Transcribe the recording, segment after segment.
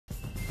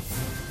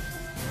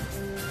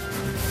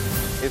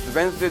It's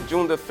Wednesday,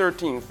 June the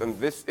 13th, and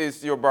this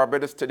is your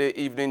Barbados Today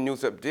evening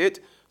news update.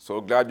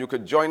 So glad you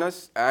could join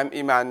us. I'm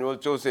Emmanuel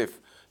Joseph.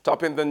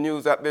 Topping the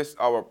news at this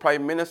hour,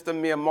 Prime Minister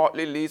Mayor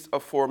Mottley leads a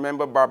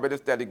 4-member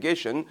Barbados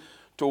delegation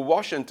to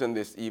Washington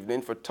this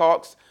evening for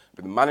talks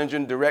with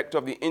Managing Director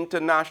of the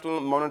International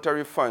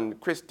Monetary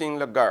Fund, Christine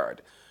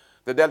Lagarde.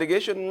 The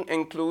delegation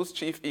includes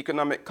Chief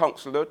Economic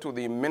Counselor to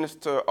the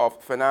Minister of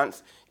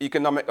Finance,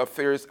 Economic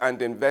Affairs and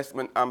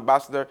Investment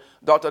Ambassador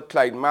Dr.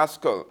 Clyde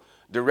Maskell,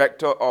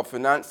 Director of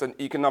Finance and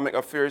Economic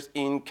Affairs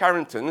Ian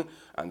Carrington,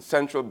 and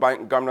Central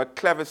Bank Governor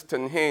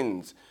Cleviston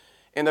Haynes.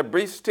 In a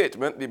brief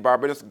statement, the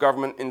Barbados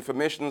Government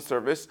Information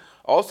Service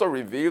also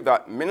revealed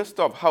that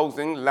Minister of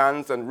Housing,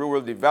 Lands and Rural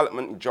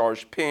Development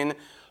George Payne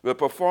will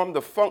perform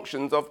the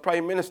functions of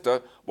Prime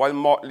Minister while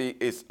Mottley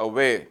is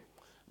away.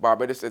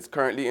 Barbados is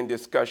currently in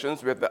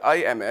discussions with the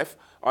IMF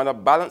on a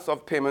balance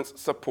of payments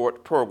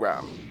support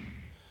program.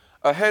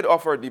 Ahead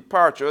of her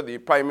departure, the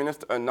Prime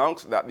Minister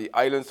announced that the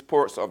island's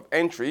ports of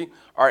entry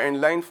are in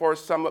line for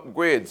some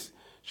upgrades.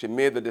 She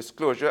made the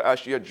disclosure as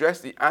she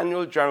addressed the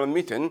annual general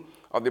meeting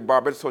of the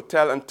Barbados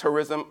Hotel and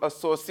Tourism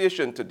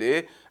Association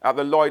today at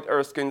the Lloyd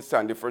Erskine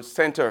Sandyford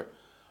Centre.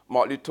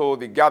 Mottley told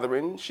the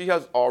gathering she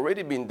has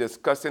already been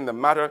discussing the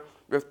matter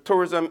with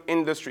tourism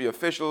industry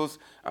officials,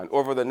 and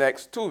over the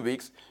next 2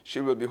 weeks,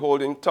 she will be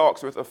holding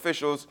talks with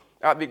officials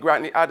at the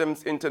Grantley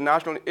Adams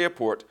International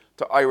Airport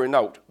to iron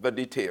out the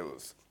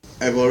details.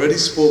 I've already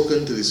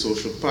spoken to the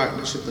social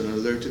partnership and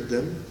alerted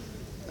them,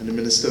 and the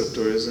Minister of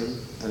Tourism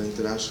and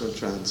International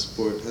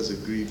Transport has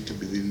agreed to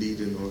be the lead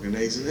in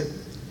organizing it.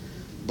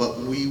 But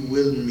we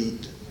will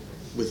meet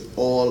with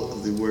all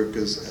of the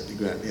workers at the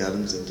Grantley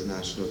Adams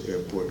International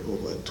Airport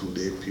over a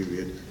 2-day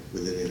period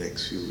within the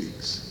next few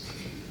weeks.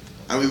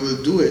 And we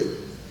will do it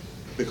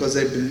because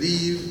I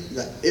believe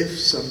that if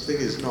something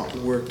is not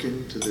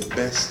working to the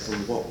best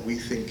of what we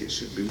think it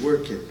should be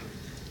working,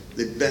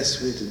 the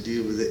best way to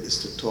deal with it is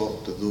to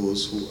talk to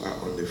those who are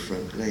on the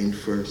front line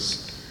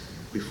first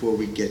before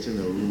we get in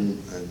a room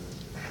and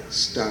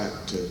start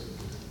to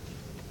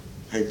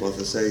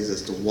hypothesize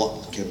as to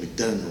what can be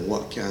done and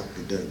what can't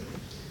be done.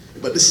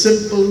 But the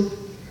simple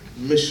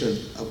mission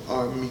of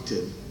our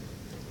meeting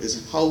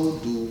is how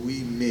do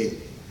we make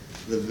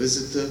the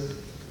visitor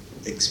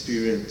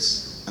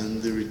experience and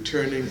the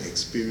returning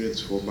experience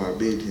for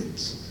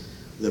Barbadians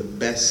the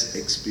best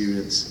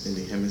experience in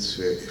the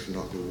hemisphere, if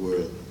not the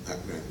world,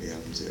 at Grantley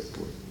Adams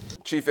Airport.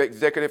 Chief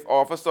Executive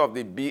Officer of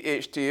the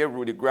BHTA,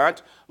 Rudy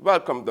Grant,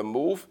 welcomed the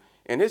move.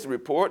 In his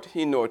report,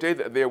 he noted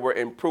that there were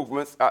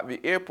improvements at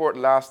the airport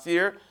last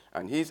year,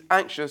 and he's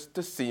anxious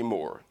to see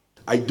more.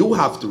 I do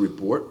have to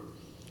report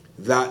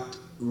that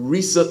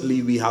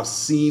recently we have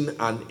seen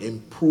an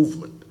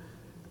improvement,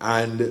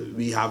 and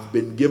we have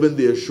been given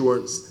the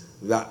assurance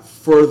that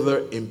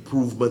further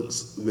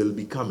improvements will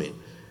be coming.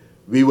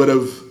 We would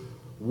have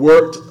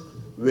worked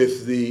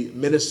with the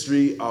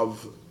Ministry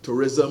of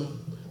Tourism,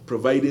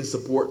 providing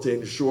support to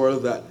ensure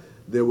that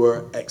there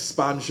were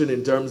expansion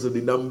in terms of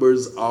the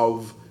numbers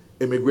of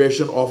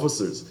immigration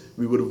officers.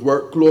 We would have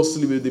worked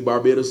closely with the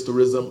Barbados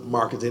Tourism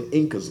Marketing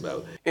Inc. as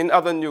well. In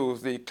other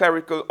news, the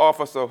clerical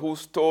officer who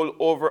stole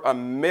over $1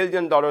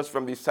 million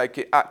from the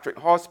Psychiatric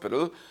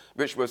Hospital,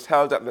 which was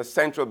held at the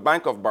Central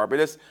Bank of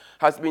Barbados,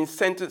 has been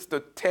sentenced to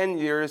 10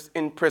 years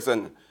in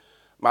prison.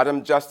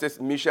 Madam Justice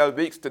Michelle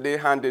Weeks today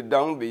handed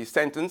down the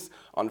sentence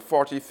on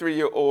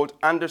 43-year-old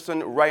Anderson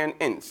Ryan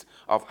Ince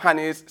of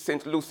Hannays,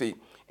 St. Lucie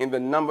in the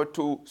No.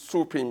 2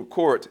 Supreme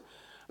Court.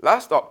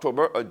 Last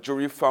October, a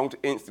jury found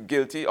Ince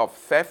guilty of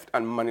theft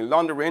and money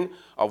laundering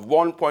of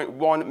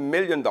 $1.1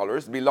 million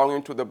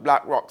belonging to the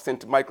Black Rock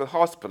St. Michael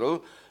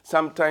Hospital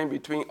sometime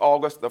between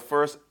August the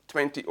 1st,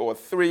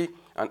 2003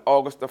 and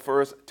August the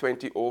 1st,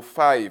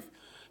 2005.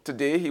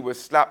 Today, he was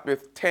slapped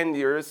with 10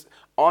 years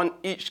on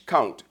each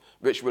count,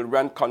 which will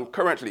run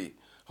concurrently.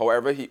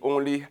 However, he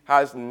only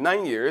has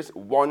 9 years,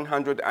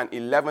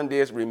 111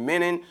 days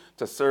remaining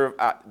to serve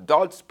at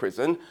Dodds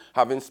Prison,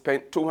 having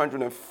spent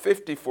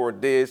 254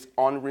 days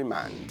on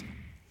remand.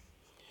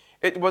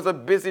 It was a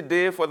busy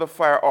day for the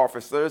fire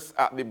officers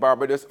at the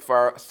Barbados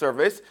Fire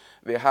Service.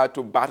 They had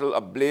to battle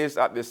a blaze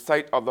at the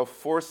site of the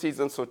Four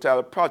Seasons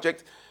Hotel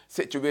project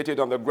situated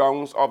on the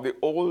grounds of the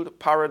old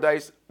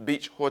Paradise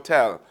Beach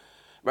Hotel.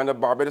 When the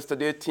Barbados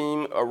Today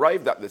team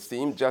arrived at the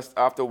scene just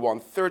after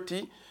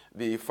 1:30,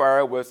 the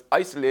fire was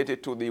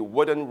isolated to the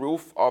wooden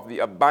roof of the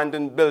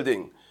abandoned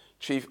building.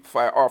 Chief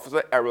Fire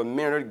Officer Errol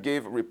Maynard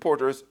gave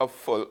reporters a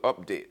full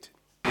update.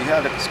 We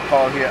had a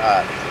call here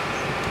at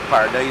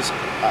Paradise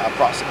at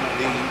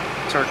approximately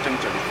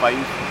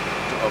 13:35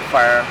 to a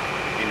fire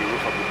in the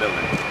roof of the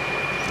building.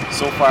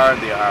 So far,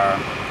 there are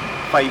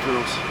 5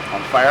 roofs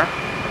on fire.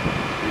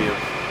 We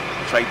have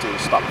tried to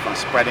stop from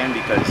spreading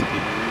because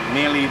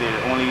mainly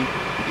only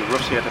the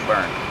roofs here to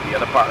burn. The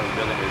other part of the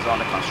building is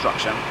under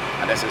construction,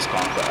 and this is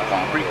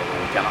concrete,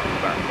 and we cannot be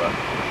burned. But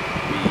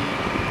we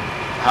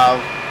have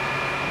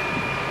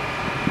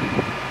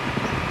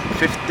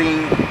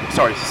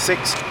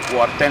 6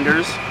 water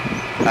tenders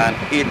and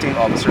 18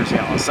 officers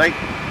here on site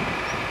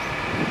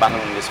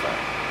battling this fire.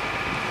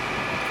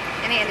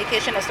 any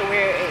indication as to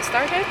where it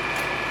started?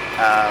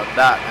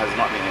 That has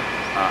not been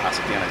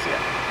ascertained as yet.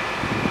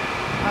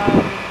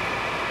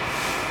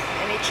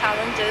 Any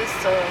challenges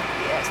to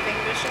the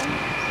extinguishing?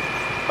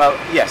 Well,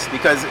 yes,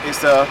 because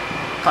it's a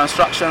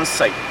construction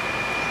site,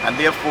 and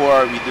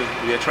therefore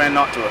we are trying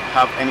not to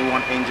have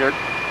anyone injured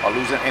or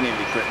losing any of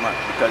the equipment,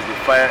 because the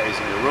fire is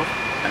in the roof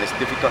and it's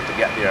difficult to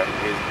get there.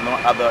 There's no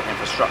other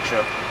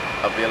infrastructure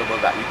available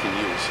that we can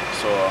use,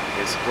 so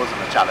it's posing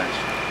a challenge.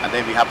 And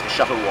then we have to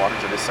shuttle water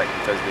to this site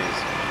because there's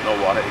no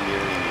water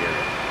immediately in the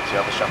area, so you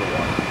have to shuttle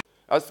water.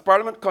 As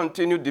Parliament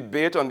continued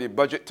debate on the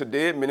budget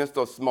today,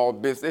 Minister of Small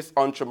Business,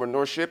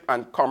 Entrepreneurship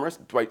and Commerce,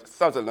 Dwight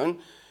Sutherland,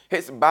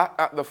 hits back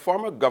at the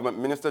former government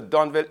minister,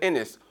 Donville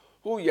Innes,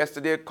 who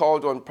yesterday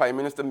called on Prime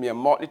Minister Mia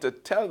Mottley to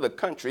tell the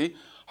country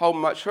how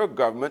much her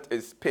government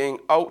is paying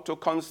out to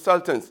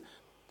consultants.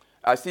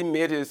 As he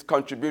made his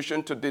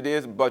contribution to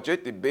today's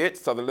budget debate,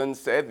 Sutherland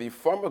said the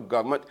former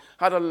government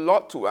had a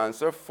lot to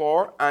answer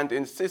for and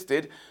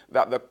insisted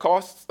that the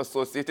costs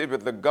associated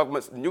with the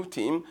government's new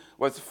team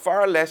was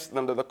far less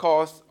than the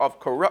cost of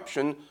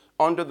corruption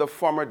under the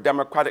former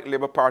Democratic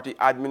Labour Party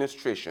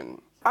administration.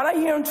 And I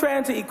hear him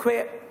trying to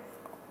equate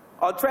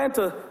or trying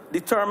to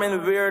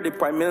determine where the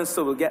Prime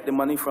Minister will get the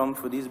money from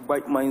for these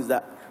bright minds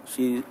that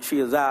she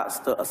has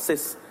asked to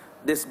assist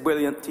this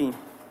brilliant team.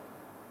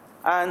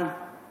 And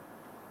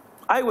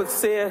I would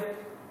say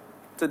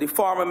to the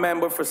former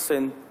member for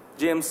St.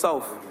 James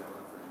South,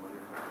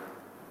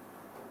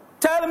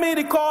 tell me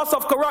the cost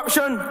of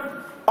corruption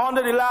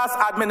under the last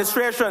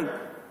administration.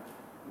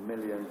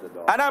 Millions of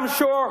dollars. And I'm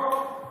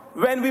sure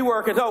when we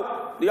work it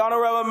out, the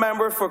honourable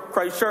member for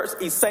Christchurch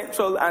East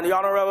Central and the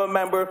honourable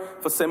member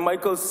for St.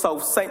 Michael's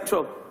South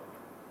Central,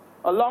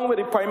 along with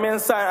the Prime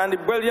Minister and the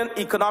brilliant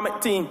economic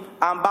team,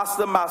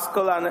 Ambassador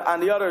Maskell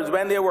and the others,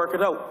 when they work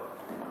it out,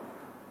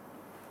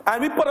 and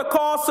we put a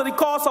cost to the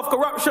cost of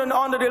corruption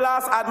under the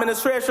last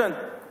administration,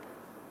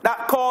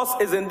 that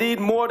cost is indeed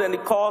more than the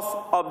cost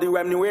of the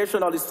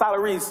remuneration or the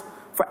salaries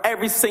for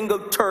every single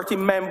 30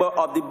 member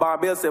of the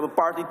Barbados Labour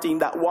Party team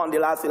that won the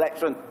last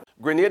election.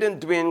 Grenadian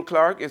Dwayne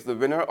Clark is the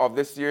winner of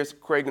this year's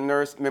Craig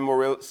Nurse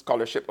Memorial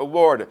Scholarship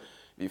Award.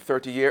 The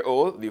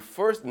 30-year-old, the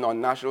first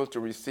non-national to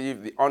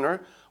receive the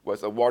honor,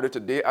 was awarded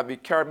today at the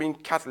Caribbean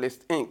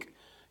Catalyst, Inc.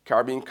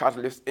 Caribbean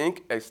Catalyst,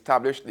 Inc.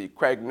 established the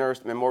Craig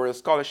Nurse Memorial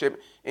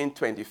Scholarship in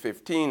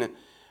 2015.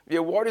 The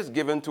award is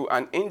given to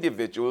an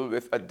individual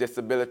with a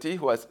disability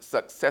who has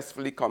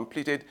successfully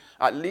completed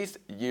at least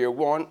year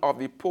 1 of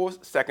the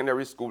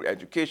post-secondary school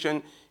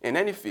education in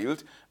any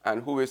field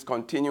and who is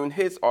continuing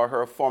his or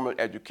her formal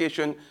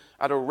education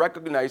at a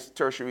recognized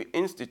tertiary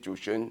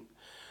institution.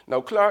 Now,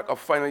 Clark, a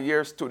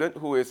final-year student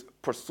who is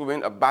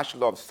pursuing a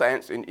Bachelor of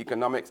Science in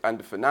Economics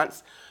and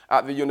Finance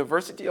at the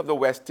University of the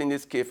West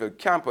Indies Cayfield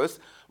campus,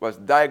 was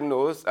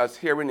diagnosed as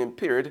hearing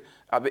impaired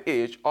at the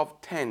age of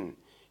 10.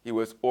 He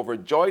was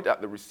overjoyed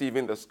at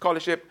receiving the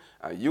scholarship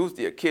and used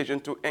the occasion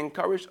to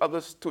encourage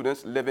other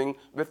students living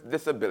with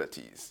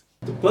disabilities.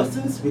 To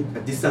persons with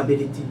a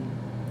disability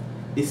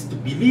is to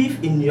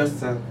believe in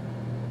yourself.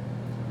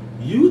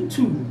 You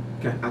too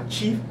can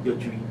achieve your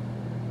dream.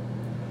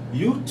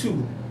 You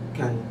too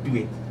can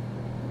do it.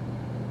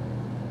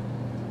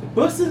 The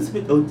persons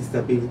without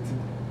disability,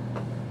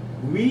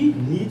 we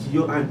need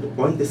your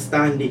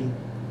understanding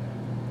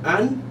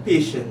and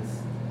patience.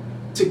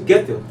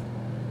 Together,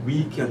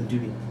 we can do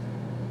it.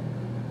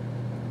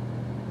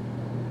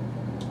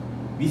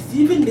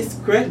 Receiving this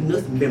Craig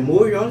Nurse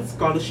Memorial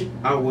Scholarship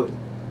Award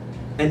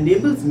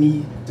enables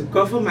me to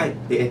cover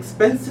the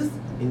expenses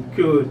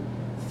incurred,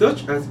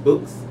 such as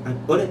books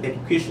and other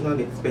educational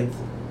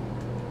expenses.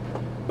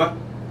 But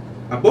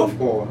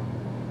above all,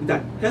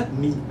 that helped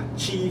me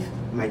achieve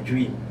my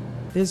dream.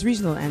 There's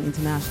regional and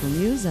international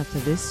news after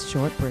this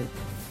short break.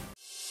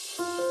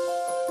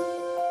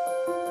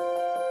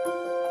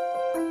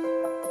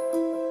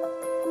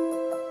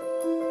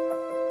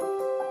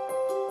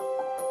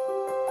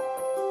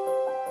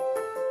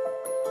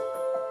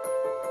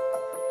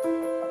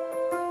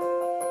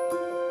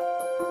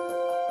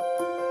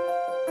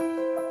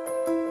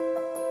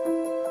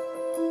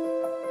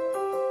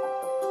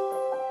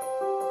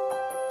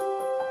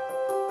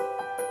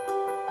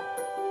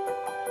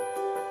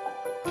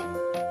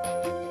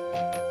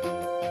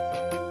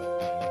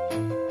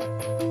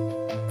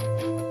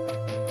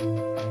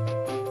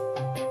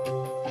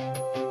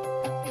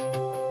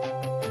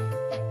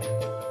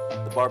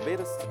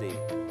 Barbados Today,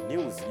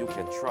 news you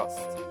can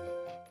trust.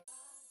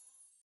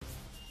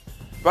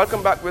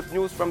 Welcome back with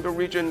news from the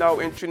region now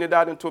in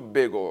Trinidad and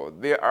Tobago.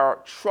 There are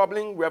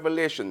troubling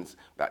revelations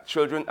that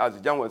children as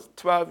young as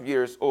 12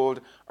 years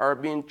old are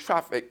being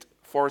trafficked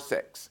for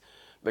sex.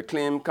 The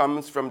claim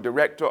comes from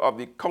Director of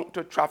the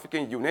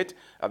Counter-Trafficking Unit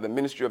at the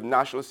Ministry of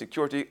National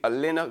Security,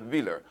 Elena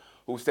Wheeler,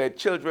 who said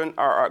children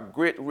are at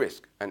great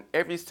risk and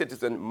every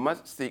citizen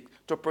must seek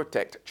to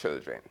protect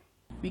children.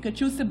 We could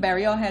choose to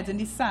bury our heads in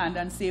the sand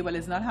and say, well,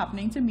 it's not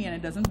happening to me and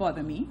it doesn't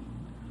bother me.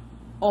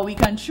 Or we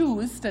can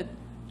choose to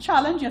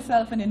challenge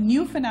yourself in a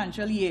new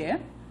financial year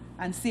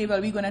and say, well,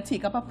 we're going to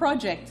take up a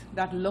project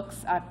that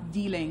looks at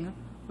dealing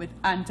with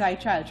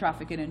anti-child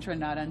trafficking in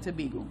Trinidad and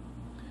Tobago.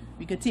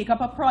 We could take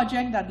up a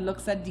project that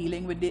looks at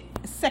dealing with the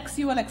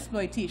sexual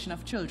exploitation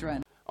of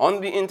children. On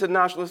the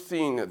international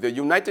scene, the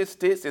United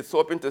States is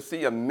hoping to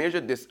see a major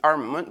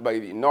disarmament by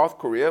North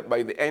Korea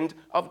by the end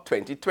of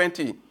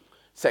 2020.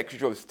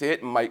 Secretary of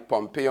State Mike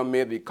Pompeo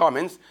made the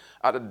comments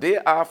at a day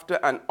after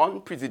an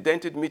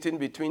unprecedented meeting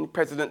between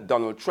President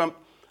Donald Trump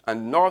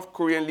and North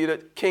Korean leader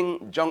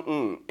Kim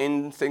Jong-un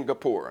in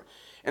Singapore.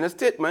 In a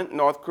statement,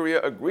 North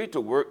Korea agreed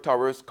to work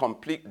towards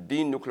complete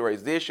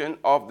denuclearization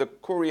of the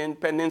Korean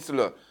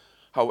peninsula.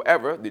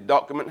 However, the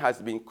document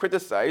has been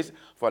criticized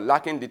for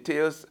lacking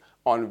details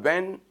on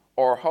when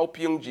or how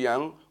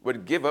Pyongyang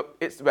would give up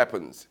its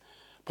weapons.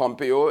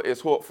 Pompeo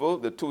is hopeful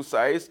the two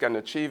sides can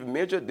achieve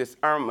major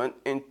disarmament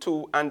in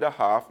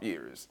 2.5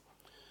 years.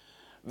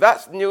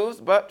 That's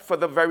news, but for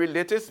the very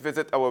latest,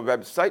 visit our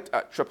website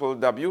at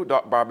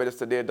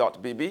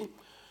www.barbadostoday.bb.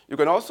 You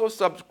can also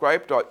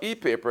subscribe to our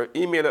e-paper,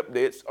 email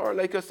updates, or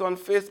like us on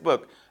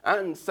Facebook,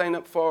 and sign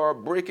up for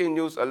breaking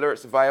news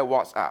alerts via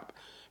WhatsApp.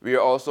 We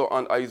are also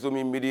on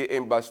Izumi Media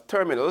in bus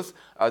terminals,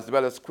 as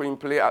well as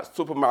screenplay at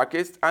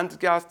supermarkets and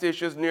gas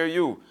stations near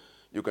you.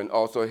 You can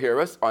also hear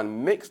us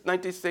on Mix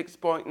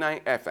 96.9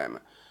 FM.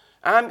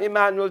 I'm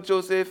Emmanuel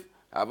Joseph.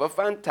 Have a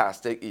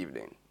fantastic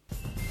evening.